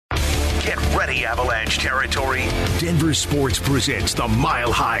Get ready, Avalanche territory. Denver Sports presents the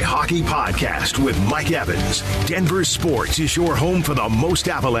Mile High Hockey Podcast with Mike Evans. Denver Sports is your home for the most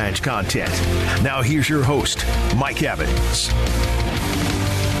Avalanche content. Now here's your host, Mike Evans.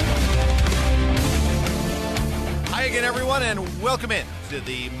 Hi again, everyone, and welcome in to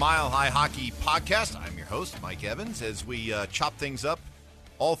the Mile High Hockey Podcast. I'm your host, Mike Evans, as we chop things up,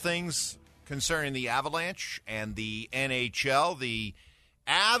 all things concerning the Avalanche and the NHL. The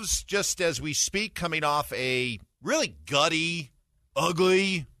Avs, just as we speak, coming off a really gutty,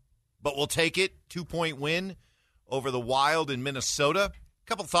 ugly, but we'll take it, 2-point win over the Wild in Minnesota. A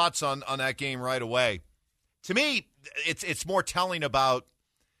couple thoughts on that game right away. To me, it's more telling about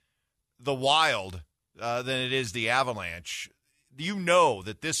the Wild than it is the Avalanche. You know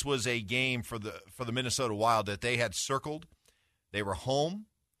that this was a game for the Minnesota Wild that they had circled. They were home.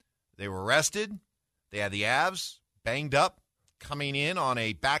 They were rested. They had the Avs banged up, coming in on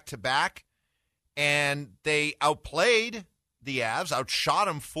a back-to-back, and they outplayed the Avs, outshot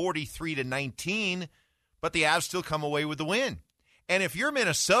them 43-19, but the Avs still come away with the win. And if you're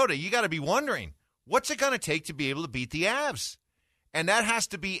Minnesota, you got to be wondering, what's it going to take to be able to beat the Avs? And that has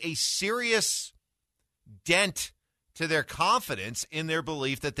to be a serious dent to their confidence in their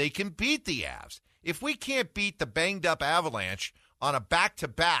belief that they can beat the Avs. If we can't beat the banged-up Avalanche on a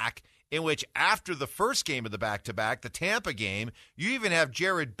back-to-back, in which after the first game of the back-to-back, the Tampa game, you even have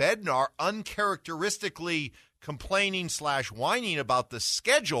Jared Bednar uncharacteristically complaining/whining about the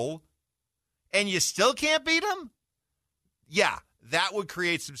schedule, and you still can't beat him? Yeah, that would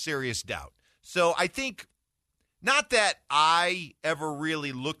create some serious doubt. So I think, not that I ever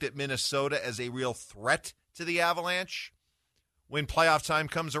really looked at Minnesota as a real threat to the Avalanche. When playoff time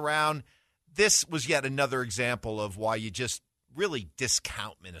comes around, this was yet another example of why you just really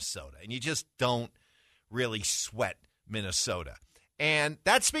discount Minnesota, and you just don't really sweat Minnesota. And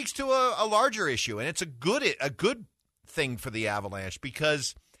that speaks to a larger issue, and it's a good thing for the Avalanche,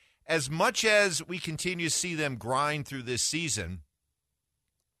 because as much as we continue to see them grind through this season,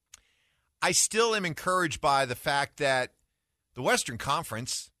 I still am encouraged by the fact that the Western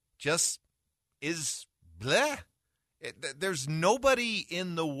Conference just is bleh. There's nobody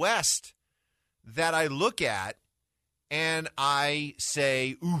in the West that I look at and I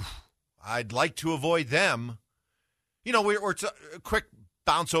say, ooh, I'd like to avoid them. You know, we're a quick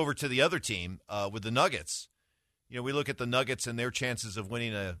bounce over to the other team with the Nuggets. You know, we look at the Nuggets and their chances of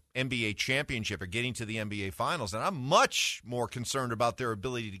winning an NBA championship or getting to the NBA Finals, and I'm much more concerned about their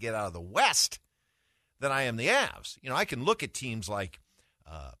ability to get out of the West than I am the Avs. You know, I can look at teams like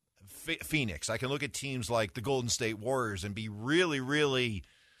Phoenix. I can look at teams like the Golden State Warriors and be really, really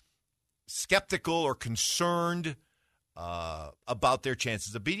skeptical or concerned about their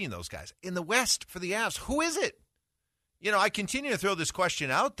chances of beating those guys. In the West, for the Avs, who is it? You know, I continue to throw this question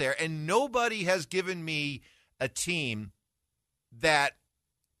out there, and nobody has given me a team that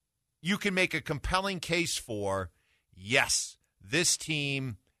you can make a compelling case for, yes, this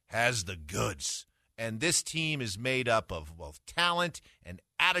team has the goods, and this team is made up of both talent and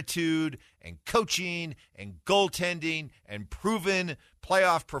attitude and coaching and goaltending and proven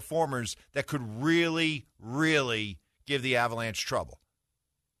playoff performers that could really, really give the Avalanche trouble.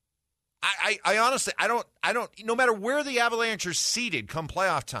 I honestly, I don't, no matter where the Avalanche are seated come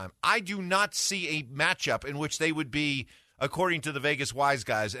playoff time, I do not see a matchup in which they would be, according to the Vegas Wise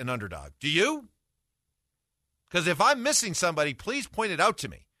guys, an underdog. Do you? Because if I'm missing somebody, please point it out to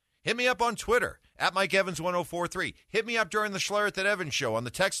me. Hit me up on Twitter, at Mike Evans 1043. Hit me up during the Schlereth and Evans show on the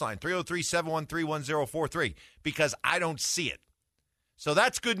text line, 303-713-1043, because I don't see it. So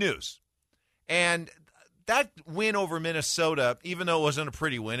that's good news. And that win over Minnesota, even though it wasn't a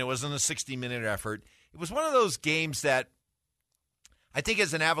pretty win, it wasn't a 60-minute effort, it was one of those games that I think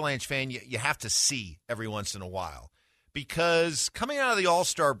as an Avalanche fan, you have to see every once in a while. Because coming out of the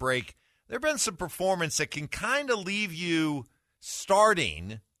All-Star break, there have been some performances that can kind of leave you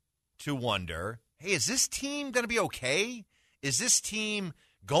starting to wonder, hey, is this team going to be okay? Is this team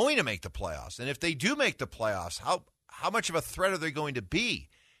going to make the playoffs? And if they do make the playoffs, how much of a threat are they going to be?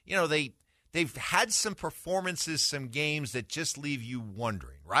 You know, they've had some performances, some games that just leave you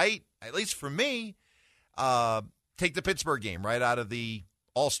wondering, right? At least for me, take the Pittsburgh game right out of the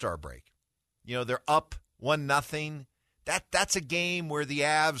All-Star break. You know, they're up 1-0. That's a game where the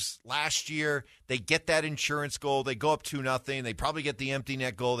Avs last year, they get that insurance goal. They go up 2-0. They probably get the empty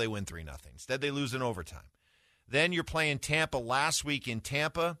net goal. They win 3-0. Instead, they lose in overtime. Then you're playing Tampa last week in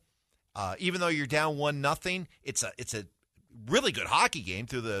Tampa. Even though you're down 1-0, it's a really good hockey game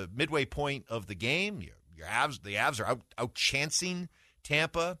through the midway point of the game. The Avs are out-chancing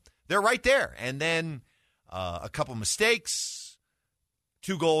Tampa. They're right there. And then a couple mistakes,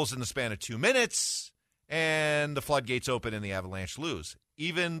 2 goals in the span of 2 minutes, and the floodgates open and the Avalanche lose.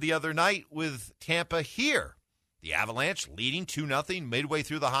 Even the other night with Tampa here, the Avalanche leading 2-0 midway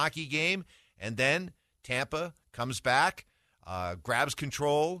through the hockey game, and then Tampa comes back, grabs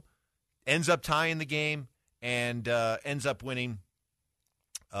control, ends up tying the game, and ends up winning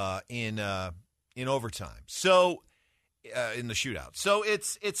in overtime. So in the shootout. So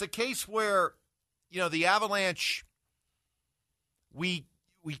it's a case where, the Avalanche, we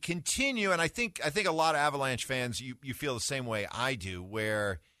continue, and I think a lot of Avalanche fans, you feel the same way I do,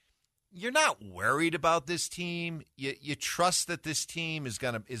 where you're not worried about this team. You trust that this team is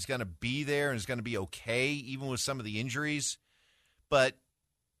gonna be there and is gonna be okay, even with some of the injuries. But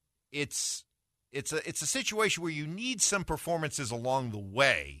it's a situation where you need some performances along the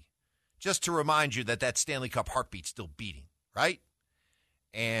way, just to remind you that Stanley Cup heartbeat's still beating, right?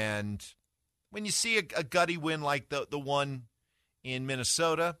 And when you see a gutty win like the one in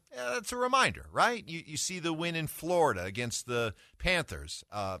Minnesota, that's a reminder, right? You see the win in Florida against the Panthers.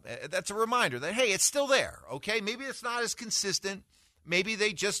 That's a reminder that, hey, it's still there, okay? Maybe it's not as consistent. Maybe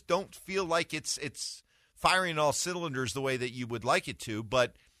they just don't feel like it's firing all cylinders the way that you would like it to.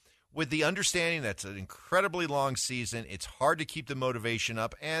 But with the understanding that's an incredibly long season, it's hard to keep the motivation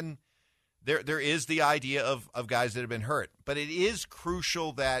up. And there is the idea of guys that have been hurt. But it is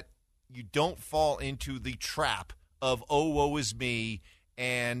crucial that you don't fall into the trap of, oh, woe is me,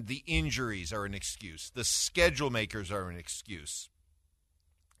 and the injuries are an excuse. The schedule makers are an excuse.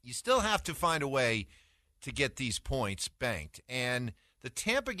 You still have to find a way to get these points banked. And the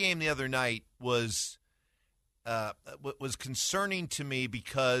Tampa game the other night was concerning to me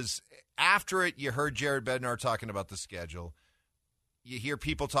because after it, you heard Jared Bednar talking about the schedule. You hear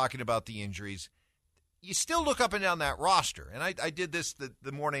people talking about the injuries. You still look up and down that roster. And I did this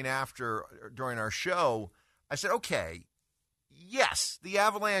the morning after during our show. I said, okay, yes, the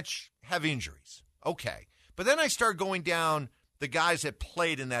Avalanche have injuries. Okay. But then I started going down the guys that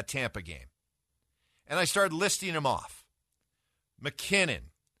played in that Tampa game. And I started listing them off. McKinnon,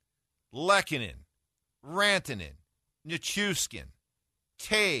 Lehkonen, Rantanen, Nichushkin,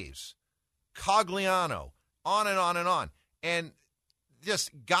 Taves, Cogliano, on and on and on. And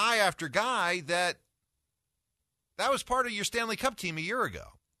just guy after guy that was part of your Stanley Cup team a year ago.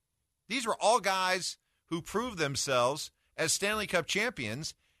 These were all guys who proved themselves as Stanley Cup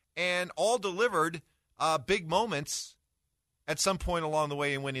champions and all delivered big moments at some point along the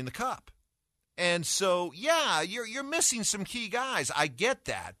way in winning the Cup. And so, yeah, you're missing some key guys. I get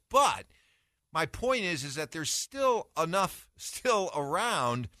that. But my point is that there's still enough still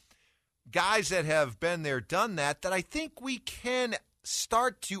around guys that have been there, done that I think we can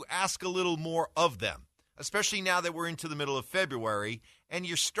start to ask a little more of them, especially now that we're into the middle of February and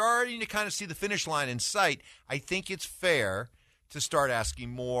you're starting to kind of see the finish line in sight. I think it's fair to start asking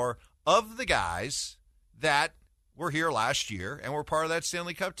more of the guys that were here last year and were part of that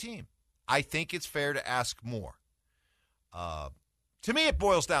Stanley Cup team. I think it's fair to ask more. To me, it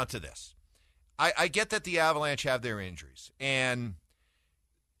boils down to this. I get that the Avalanche have their injuries, and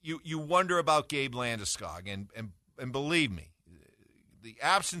you wonder about Gabe Landeskog, and believe me, the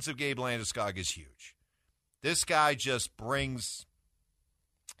absence of Gabe Landeskog is huge. This guy just brings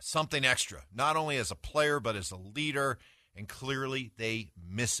something extra, not only as a player, but as a leader, and clearly they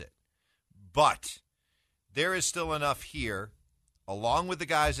miss it. But there is still enough here, along with the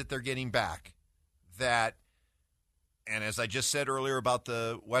guys that they're getting back, that, and as I just said earlier about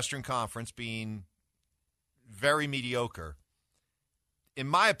the Western Conference being very mediocre, in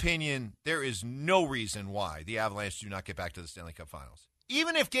my opinion, there is no reason why the Avalanche do not get back to the Stanley Cup Finals.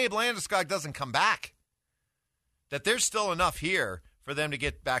 Even if Gabe Landeskog doesn't come back, that there's still enough here for them to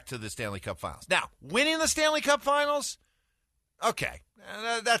get back to the Stanley Cup Finals. Now, winning the Stanley Cup Finals, okay,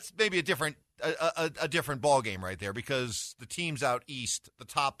 that's maybe a different ballgame right there, because the teams out east, the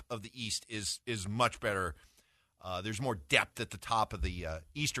top of the East is much better. There's more depth at the top of the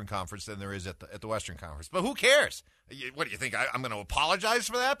Eastern Conference than there is at the Western Conference. But who cares? What do you think? I'm going to apologize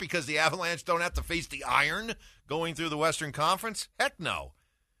for that because the Avalanche don't have to face the Iron going through the Western Conference? Heck no.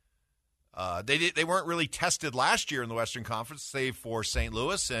 They weren't really tested last year in the Western Conference, save for St.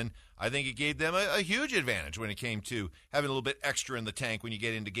 Louis, and I think it gave them a huge advantage when it came to having a little bit extra in the tank when you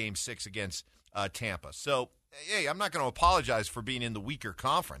get into Game 6 against Tampa. So, hey, I'm not going to apologize for being in the weaker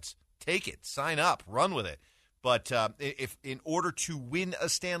conference. Take it. Sign up. Run with it. But if in order to win a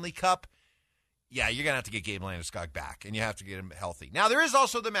Stanley Cup, yeah, you're going to have to get Gabe Landeskog back, and you have to get him healthy. Now, there is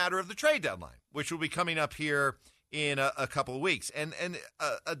also the matter of the trade deadline, which will be coming up here in a couple of weeks. And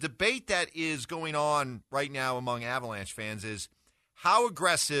a debate that is going on right now among Avalanche fans is, how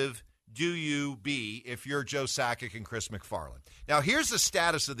aggressive do you be if you're Joe Sakic and Chris McFarland? Now, here's the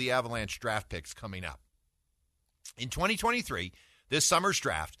status of the Avalanche draft picks coming up. In 2023, this summer's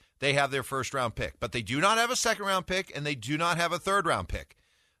draft, they have their first-round pick, but they do not have a second-round pick, and they do not have a third-round pick.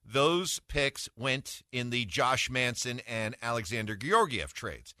 Those picks went in the Josh Manson and Alexander Georgiev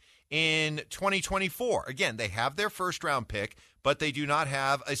trades. In 2024, again, they have their first-round pick, but they do not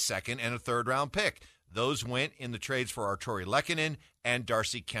have a second and a third-round pick. Those went in the trades for Arturi Lehkonen and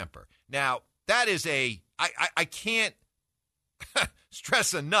Darcy Kemper. Now, that is I can't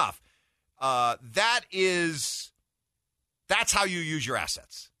stress enough. That's how you use your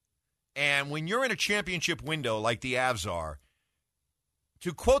assets. And when you're in a championship window like the Avs are,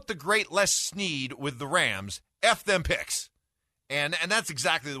 to quote the great Les Snead with the Rams, F them picks. And that's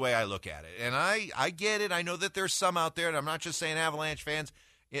exactly the way I look at it. And I get it. I know that there's some out there, and I'm not just saying Avalanche fans,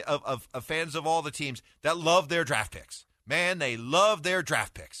 of fans of all the teams that love their draft picks. Man, they love their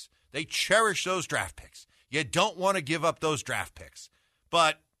draft picks. They cherish those draft picks. You don't want to give up those draft picks.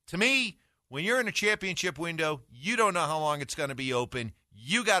 But to me, when you're in a championship window, you don't know how long it's going to be open.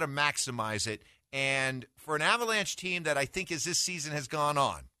 You got to maximize it. And for an Avalanche team that I think as this season has gone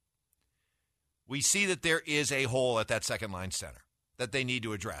on, we see that there is a hole at that second line center that they need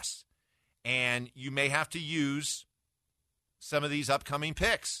to address. And you may have to use some of these upcoming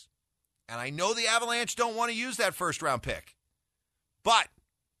picks. And I know the Avalanche don't want to use that first-round pick. But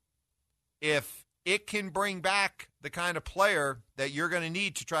if it can bring back the kind of player that you're going to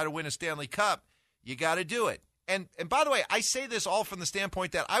need to try to win a Stanley Cup, you got to do it. And by the way, I say this all from the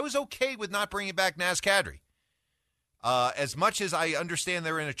standpoint that I was okay with not bringing back Naz Kadri. As much as I understand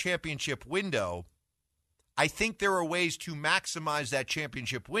they're in a championship window, I think there are ways to maximize that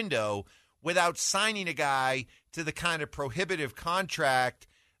championship window without signing a guy to the kind of prohibitive contract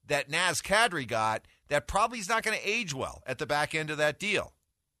that Naz Kadri got that probably is not going to age well at the back end of that deal.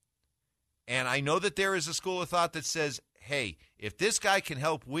 And I know that there is a school of thought that says, hey, if this guy can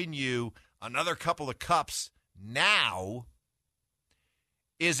help win you another couple of cups now,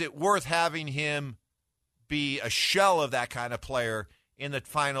 is it worth having him be a shell of that kind of player in the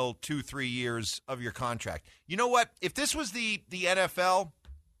final 2-3 years of your contract? You know what? If this was the NFL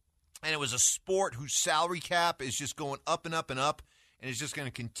and it was a sport whose salary cap is just going up and up and up and is just going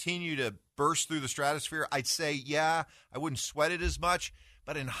to continue to burst through the stratosphere, I'd say, yeah, I wouldn't sweat it as much.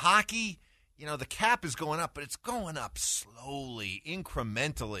 But in hockey, you know, the cap is going up, but it's going up slowly,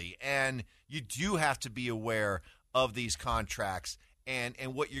 incrementally, and you do have to be aware of these contracts and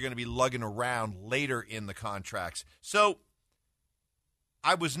what you're going to be lugging around later in the contracts. So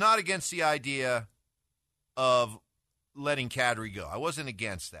I was not against the idea of letting Kadri go. I wasn't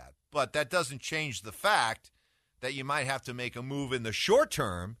against that. But that doesn't change the fact that you might have to make a move in the short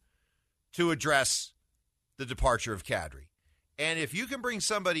term to address the departure of Kadri. And if you can bring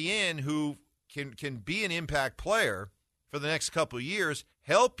somebody in who can be an impact player for the next couple of years,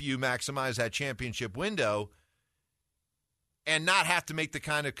 help you maximize that championship window, and not have to make the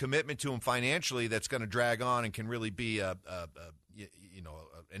kind of commitment to him financially that's going to drag on and can really be an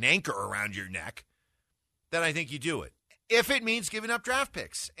anchor around your neck, then I think you do it. If it means giving up draft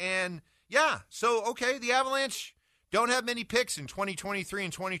picks. And, yeah, so, okay, the Avalanche don't have many picks in 2023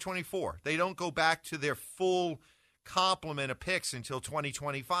 and 2024. They don't go back to their full complement of picks until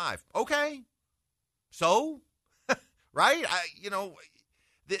 2025. Okay. So, right?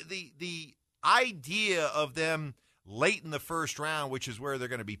 The idea of them late in the first round, which is where they're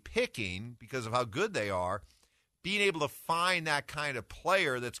going to be picking because of how good they are, being able to find that kind of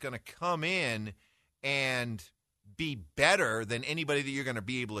player that's going to come in and be better than anybody that you're going to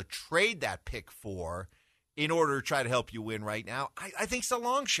be able to trade that pick for in order to try to help you win right now, I think it's a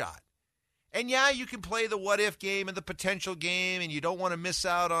long shot. And, yeah, you can play the what-if game and the potential game, and you don't want to miss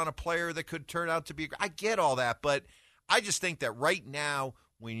out on a player that could turn out to be – I get all that, but I just think that right now,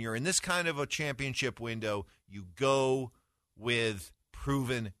 when you're in this kind of a championship window, you go with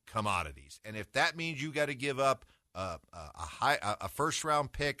proven commodities. And if that means you got to give up a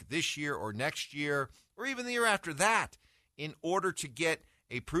first-round pick this year or next year or even the year after that in order to get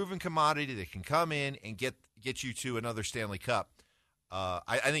a proven commodity that can come in and get you to another Stanley Cup,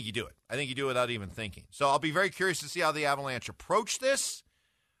 I think you do it. I think you do it without even thinking. So I'll be very curious to see how the Avalanche approach this.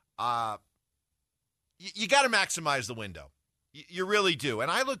 You got to maximize the window. You really do.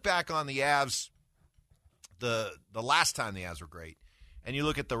 And I look back on the Avs, the last time the Avs were great, and you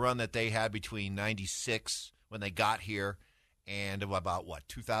look at the run that they had between 96 when they got here and about,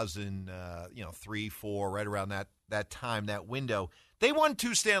 2003, 4, right around that time, that window. They won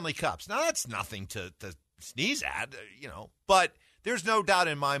 2 Stanley Cups. Now, that's nothing to sneeze at, but there's no doubt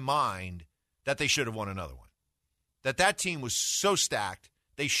in my mind that they should have won another one. That team was so stacked,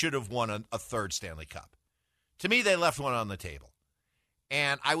 they should have won a third Stanley Cup. To me, they left one on the table.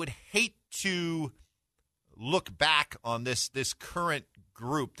 And I would hate to look back on this current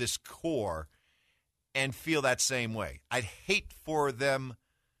group, this core, and feel that same way. I'd hate for them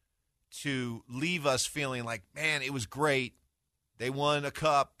to leave us feeling like, man, it was great. They won a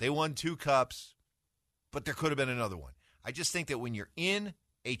cup. They won 2 cups. But there could have been another one. I just think that when you're in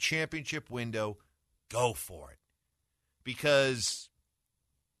a championship window, go for it. Because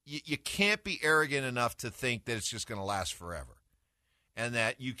you can't be arrogant enough to think that it's just going to last forever. And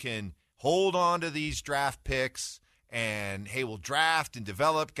that you can hold on to these draft picks and, hey, we'll draft and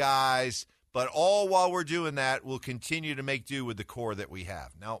develop guys. But all while we're doing that, we'll continue to make do with the core that we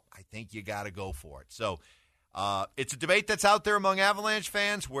have. No, I think you got to go for it. So it's a debate that's out there among Avalanche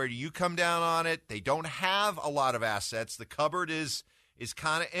fans. Where do you come down on it? They don't have a lot of assets. The cupboard is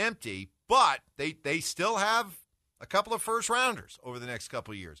kind of empty, but they still have a couple of first-rounders over the next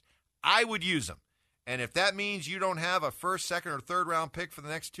couple of years. I would use them. And if that means you don't have a first, second, or third-round pick for the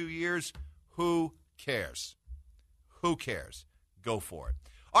next 2 years, who cares? Who cares? Go for it.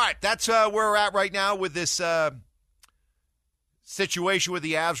 All right, that's where we're at right now with this situation with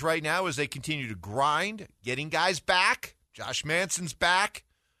the Avs right now as they continue to grind, getting guys back. Josh Manson's back.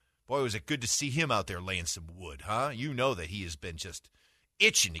 Boy, was it good to see him out there laying some wood, huh? You know that he has been just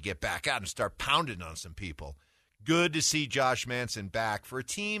itching to get back out and start pounding on some people. Good to see Josh Manson back for a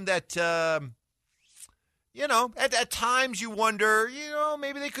team that, at times you wonder,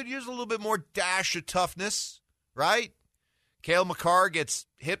 maybe they could use a little bit more dash of toughness, right? Cale Makar gets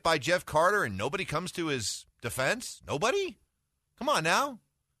hit by Jeff Carter and nobody comes to his defense. Nobody? Come on now.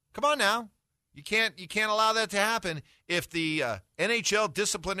 You can't allow that to happen. If the NHL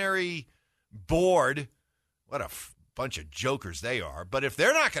disciplinary board, what a bunch of jokers they are, but if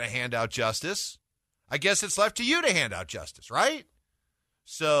they're not going to hand out justice, I guess it's left to you to hand out justice, right?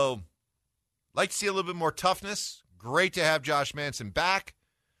 So, like to see a little bit more toughness. Great to have Josh Manson back.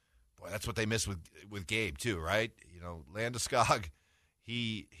 Boy, that's what they miss with Gabe too, right? Landeskog,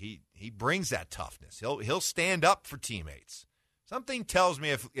 he brings that toughness. He'll stand up for teammates. Something tells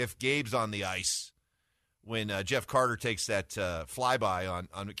me if Gabe's on the ice when Jeff Carter takes that flyby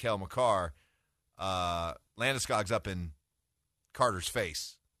on Cale Makar, Landeskog's up in Carter's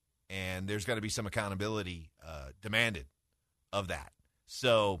face, and there's going to be some accountability demanded of that.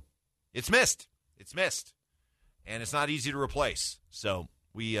 So it's missed. And it's not easy to replace. So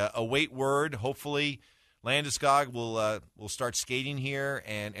we await word. Hopefully Landeskog will start skating here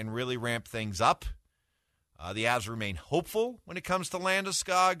and really ramp things up. The Avs remain hopeful when it comes to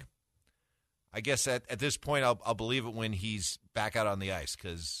Landeskog. I guess at this point I'll believe it when he's back out on the ice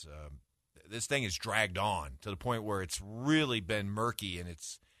because this thing is dragged on to the point where it's really been murky. And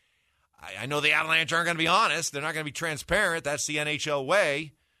I know the Avalanche aren't going to be honest. They're not going to be transparent. That's the NHL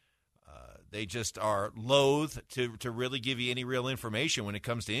way. They just are loath to really give you any real information when it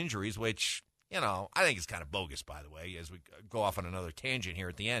comes to injuries, which, I think is kind of bogus, by the way, as we go off on another tangent here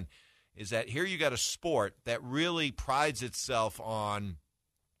at the end, is that here you got a sport that really prides itself on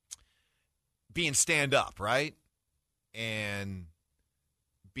being stand-up, right? And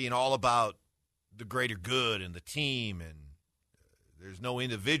being all about the greater good and the team, and there's no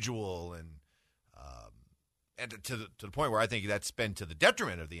individual, and to the point where I think that's been to the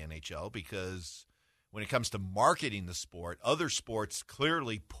detriment of the NHL because when it comes to marketing the sport, other sports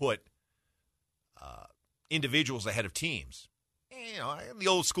clearly put individuals ahead of teams. The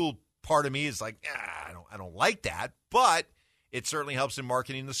old school part of me is like, I don't like that, but it certainly helps in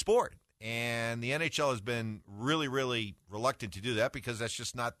marketing the sport. And the NHL has been really, really reluctant to do that because that's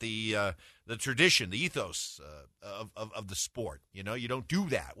just not the tradition, the ethos of the sport. You don't do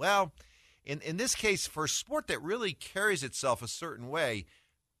that. Well, in this case, for a sport that really carries itself a certain way,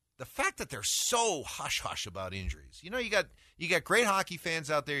 the fact that they're so hush-hush about injuries. You got great hockey fans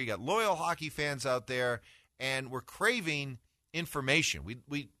out there, you got loyal hockey fans out there, and we're craving information.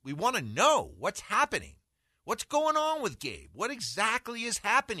 We want to know what's happening. What's going on with Gabe? What exactly is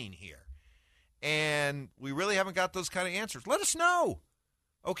happening here? And we really haven't got those kind of answers. Let us know,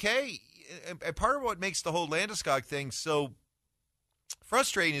 okay? And part of what makes the whole Landeskog thing so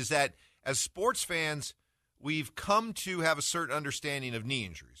frustrating is that as sports fans, we've come to have a certain understanding of knee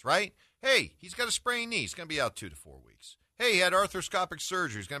injuries, right? Hey, he's got a sprained knee. He's going to be out 2 to 4 weeks. Hey, he had arthroscopic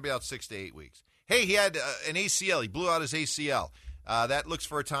surgery. He's going to be out 6 to 8 weeks. Hey, he had an ACL. He blew out his ACL. That looks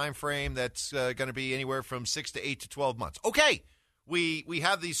for a time frame that's going to be anywhere from 6 to 8 to 12 months. Okay, we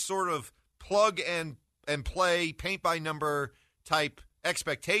have these sort of plug and play, paint-by-number type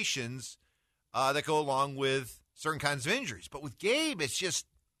expectations that go along with certain kinds of injuries. But with Gabe,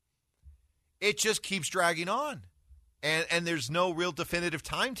 it just keeps dragging on. And there's no real definitive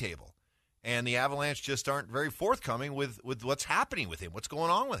timetable. And the Avalanche just aren't very forthcoming with what's happening with him, what's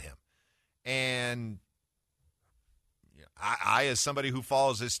going on with him. And I as somebody who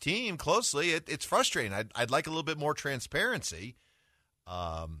follows this team closely, it's frustrating. I'd like a little bit more transparency.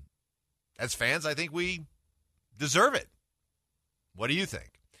 As fans, I think we deserve it. What do you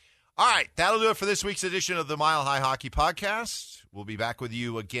think? All right, that'll do it for this week's edition of the Mile High Hockey Podcast. We'll be back with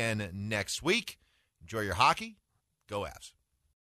you again next week. Enjoy your hockey. Go Avs.